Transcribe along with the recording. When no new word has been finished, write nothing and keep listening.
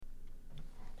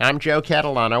I'm Joe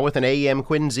Catalano with an AM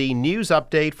Quincy news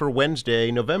update for Wednesday,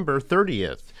 November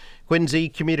 30th. Quincy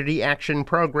Community Action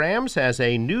Programs has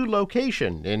a new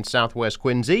location in Southwest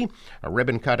Quincy. A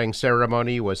ribbon-cutting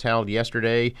ceremony was held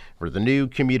yesterday for the new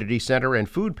community center and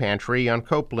food pantry on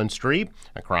Copeland Street,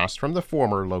 across from the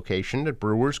former location at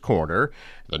Brewer's Corner.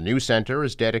 The new center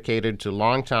is dedicated to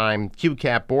longtime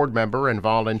QCAP board member and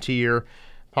volunteer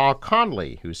Paul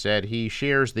Conley, who said he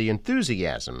shares the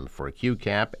enthusiasm for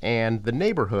QCAP and the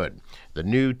neighborhood. The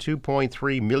new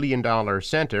 $2.3 million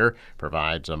center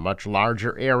provides a much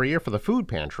larger area for the food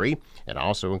pantry. It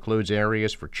also includes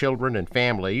areas for children and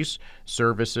families,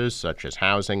 services such as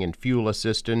housing and fuel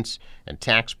assistance, and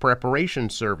tax preparation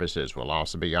services will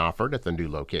also be offered at the new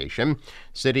location.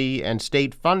 City and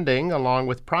state funding, along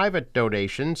with private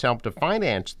donations, help to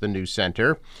finance the new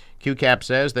center. QCAP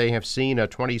says they have seen a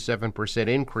 27%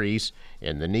 increase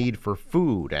in the need for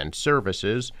food and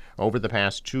services over the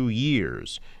past 2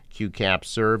 years. QCAP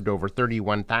served over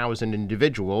 31,000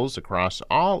 individuals across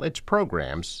all its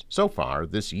programs so far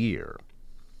this year.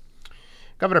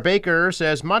 Governor Baker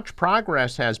says much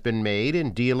progress has been made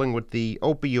in dealing with the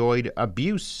opioid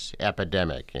abuse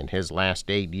epidemic in his last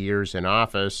 8 years in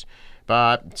office,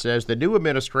 but says the new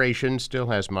administration still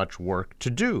has much work to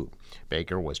do.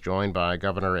 Baker was joined by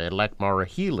Governor-elect Maura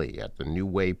Healey at the New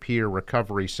Way Peer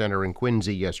Recovery Center in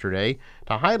Quincy yesterday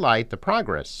to highlight the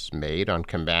progress made on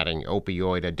combating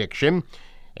opioid addiction,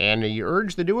 and he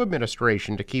urged the new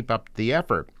administration to keep up the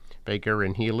effort. Baker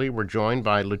and Healey were joined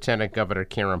by Lieutenant Governor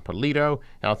Karen Polito,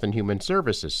 Health and Human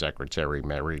Services Secretary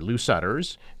Mary Lou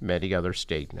Sutters, many other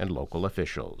state and local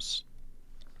officials.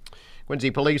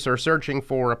 Quincy police are searching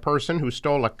for a person who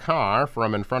stole a car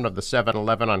from in front of the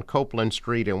 7-Eleven on Copeland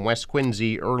Street in West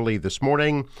Quincy early this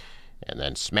morning and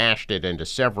then smashed it into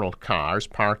several cars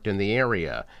parked in the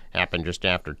area. Happened just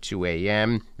after 2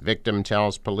 a.m. Victim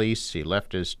tells police he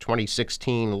left his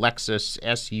 2016 Lexus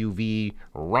SUV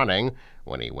running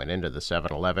when he went into the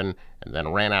 7-Eleven and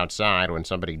then ran outside when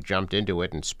somebody jumped into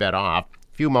it and sped off.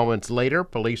 A few moments later,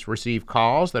 police received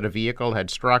calls that a vehicle had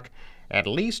struck at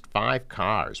least 5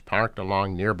 cars parked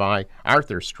along nearby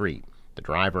Arthur Street. The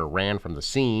driver ran from the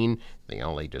scene. The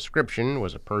only description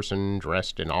was a person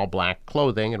dressed in all black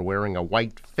clothing and wearing a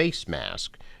white face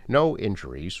mask. No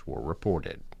injuries were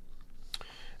reported.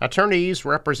 Attorneys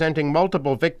representing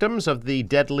multiple victims of the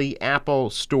deadly Apple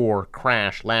Store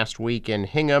crash last week in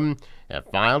Hingham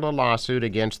have filed a lawsuit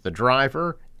against the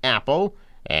driver, Apple,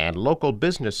 and local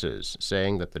businesses,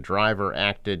 saying that the driver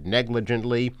acted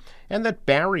negligently and that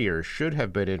barriers should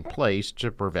have been in place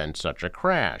to prevent such a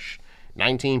crash.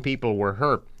 19 people were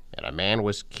hurt, and a man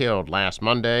was killed last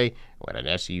Monday when an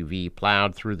SUV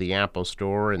plowed through the Apple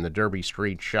Store in the Derby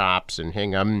Street shops in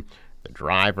Hingham. The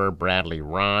driver, Bradley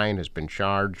Ryan, has been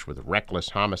charged with reckless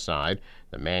homicide.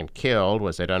 The man killed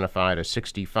was identified as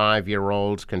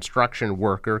 65-year-old construction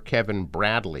worker Kevin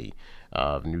Bradley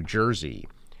of New Jersey.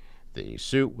 The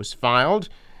suit was filed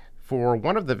for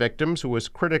one of the victims who was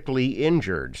critically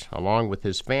injured, along with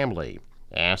his family.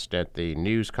 Asked at the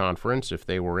news conference if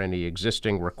there were any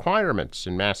existing requirements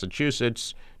in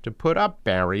Massachusetts to put up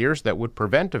barriers that would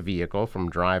prevent a vehicle from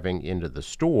driving into the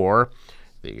store,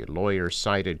 the lawyer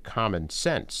cited common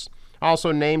sense.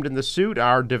 Also named in the suit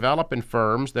are development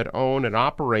firms that own and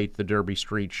operate the Derby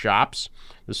Street shops.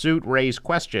 The suit raised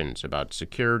questions about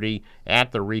security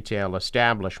at the retail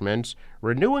establishments,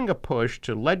 renewing a push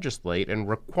to legislate and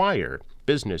require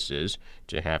businesses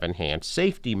to have enhanced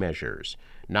safety measures.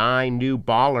 9 new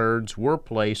bollards were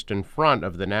placed in front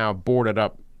of the now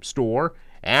boarded-up store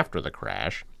after the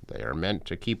crash. They are meant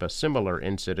to keep a similar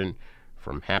incident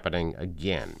from happening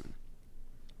again.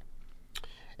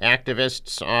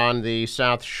 Activists on the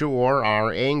South Shore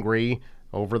are angry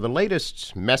over the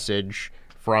latest message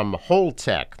from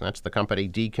Holtec. That's the company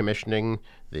decommissioning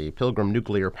the Pilgrim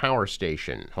Nuclear Power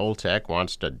Station. Holtec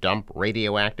wants to dump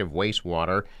radioactive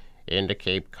wastewater into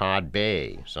Cape Cod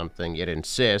Bay, something it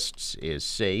insists is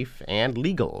safe and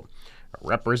legal. A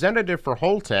representative for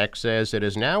Holtec says it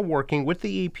is now working with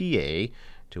the EPA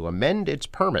to amend its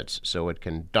permits so it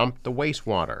can dump the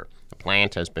wastewater. The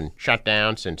plant has been shut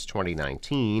down since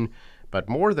 2019, but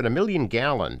more than 1 million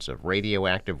gallons of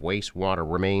radioactive wastewater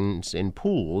remains in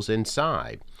pools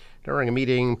inside. During a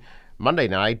meeting Monday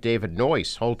night, David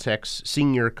Noyce, Holtec's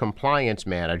senior compliance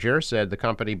manager, said the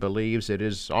company believes it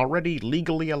is already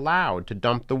legally allowed to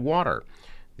dump the water.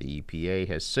 The EPA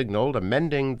has signaled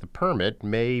amending the permit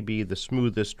may be the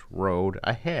smoothest road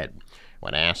ahead.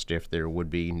 When asked if there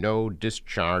would be no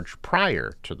discharge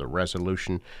prior to the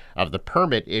resolution of the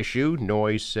permit issue,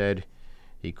 Noyce said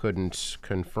he couldn't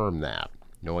confirm that.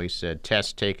 Noyes said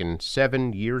tests taken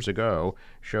 7 years ago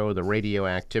show the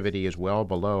radioactivity is well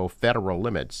below federal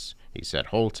limits. He said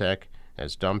Holtec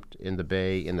has dumped in the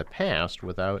bay in the past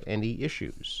without any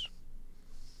issues.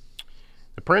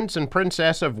 The Prince and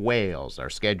Princess of Wales are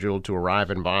scheduled to arrive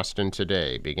in Boston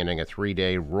today, beginning a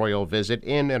 3-day royal visit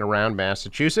in and around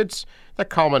Massachusetts that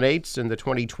culminates in the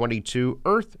 2022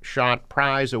 Earthshot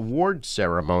Prize Award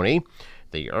ceremony.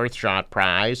 The Earthshot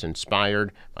Prize,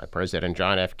 inspired by President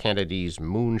John F. Kennedy's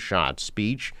moonshot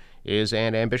speech, is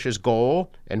an ambitious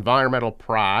goal environmental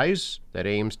prize that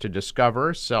aims to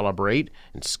discover, celebrate,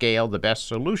 and scale the best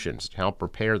solutions to help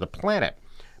repair the planet.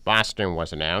 Boston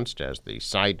was announced as the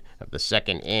site of the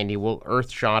second annual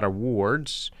Earthshot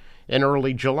Awards in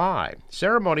early July. The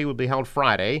ceremony will be held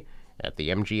Friday at the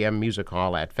MGM Music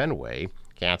Hall at Fenway.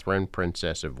 Catherine,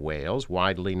 Princess of Wales,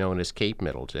 widely known as Kate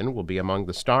Middleton, will be among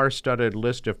the star-studded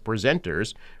list of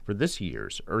presenters for this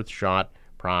year's Earthshot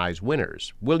Prize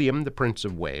winners. William, the Prince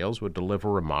of Wales, will deliver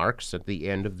remarks at the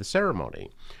end of the ceremony.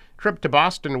 Trip to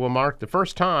Boston will mark the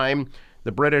first time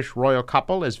the British royal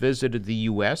couple has visited the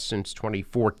U.S. since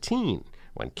 2014,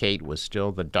 when Kate was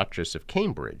still the Duchess of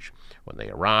Cambridge. When they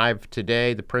arrive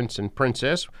today, the Prince and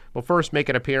Princess will first make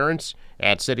an appearance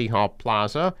at City Hall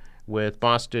Plaza with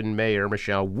Boston Mayor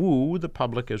Michelle Wu. The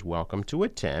public is welcome to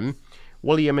attend.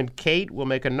 William and Kate will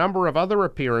make a number of other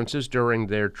appearances during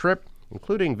their trip,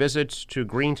 including visits to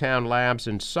Greentown Labs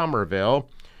in Somerville,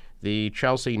 the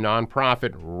Chelsea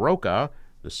nonprofit ROCA,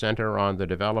 the Center on the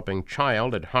Developing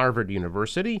Child at Harvard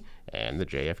University, and the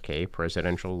JFK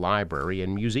Presidential Library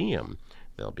and Museum.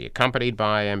 They'll be accompanied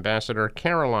by Ambassador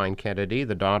Caroline Kennedy,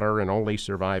 the daughter and only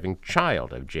surviving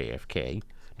child of JFK,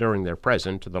 during their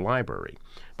present to the library.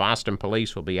 Boston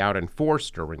police will be out in force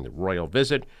during the royal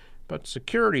visit, but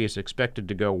security is expected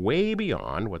to go way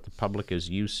beyond what the public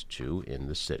is used to in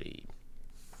the city.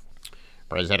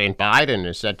 President Biden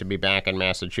is set to be back in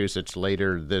Massachusetts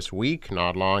later this week,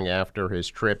 not long after his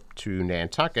trip to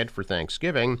Nantucket for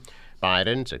Thanksgiving.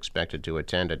 Biden's expected to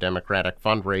attend a Democratic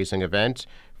fundraising event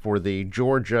for the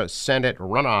Georgia Senate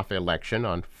runoff election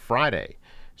on Friday.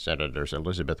 Senators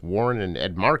Elizabeth Warren and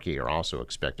Ed Markey are also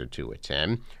expected to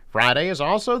attend. Friday is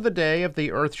also the day of the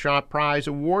Earthshot Prize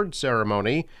Award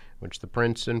ceremony, which the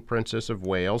Prince and Princess of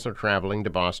Wales are traveling to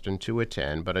Boston to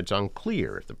attend, but it's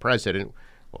unclear if the president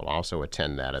will also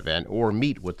attend that event or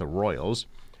meet with the royals.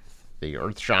 The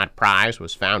Earthshot Prize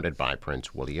was founded by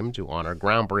Prince William to honor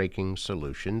groundbreaking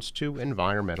solutions to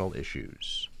environmental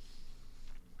issues.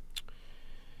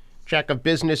 Check of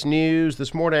business news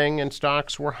this morning, and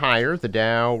stocks were higher. The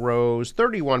Dow rose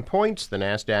 31 points, the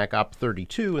Nasdaq up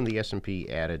 32, and the S&P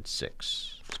added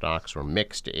 6. Stocks were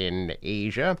mixed in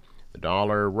Asia. The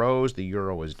dollar rose, the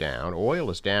euro is down. Oil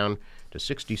is down to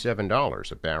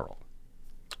 $67 a barrel.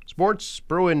 Sports,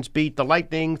 Bruins beat the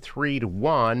Lightning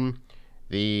 3-1.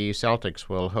 The Celtics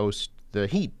will host the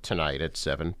Heat tonight at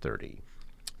 7:30.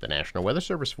 The National Weather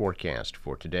Service forecast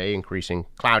for today: increasing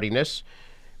cloudiness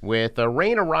with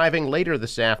rain arriving later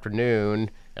this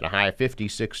afternoon at a high of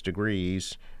 56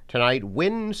 degrees. Tonight,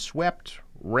 wind-swept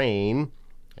rain,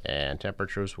 and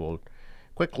temperatures will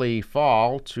quickly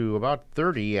fall to about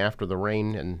 30 after the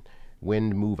rain and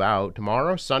wind move out.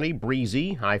 Tomorrow, sunny,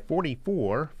 breezy, high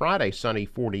 44. Friday, sunny,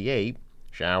 48.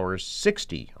 Showers,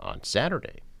 60 on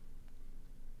Saturday.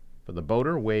 For the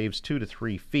boater, waves 2 to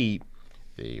 3 feet.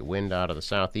 The wind out of the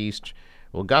southeast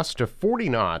will gust to 40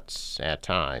 knots at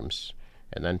times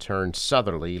and then turn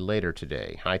southerly later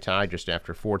today. High tide just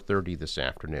after 4:30 this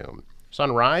afternoon.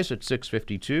 Sunrise at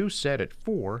 6:52, set at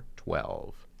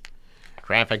 4:12.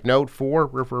 Traffic note: for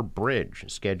River Bridge,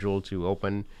 scheduled to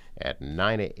open at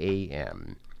 9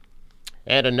 a.m.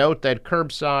 And a note that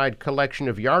curbside collection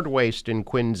of yard waste in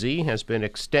Quincy has been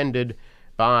extended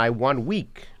by 1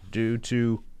 week due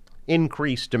to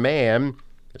increased demand.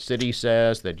 The city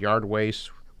says that yard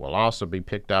waste will also be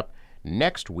picked up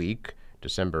next week,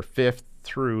 December 5th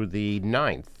through the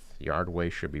 9th. Yard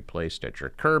waste should be placed at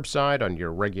your curbside on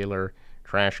your regular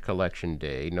trash collection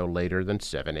day, no later than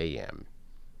 7 a.m.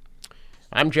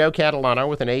 I'm Joe Catalano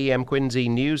with an AM Quincy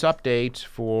news update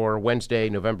for Wednesday,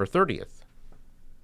 November 30th.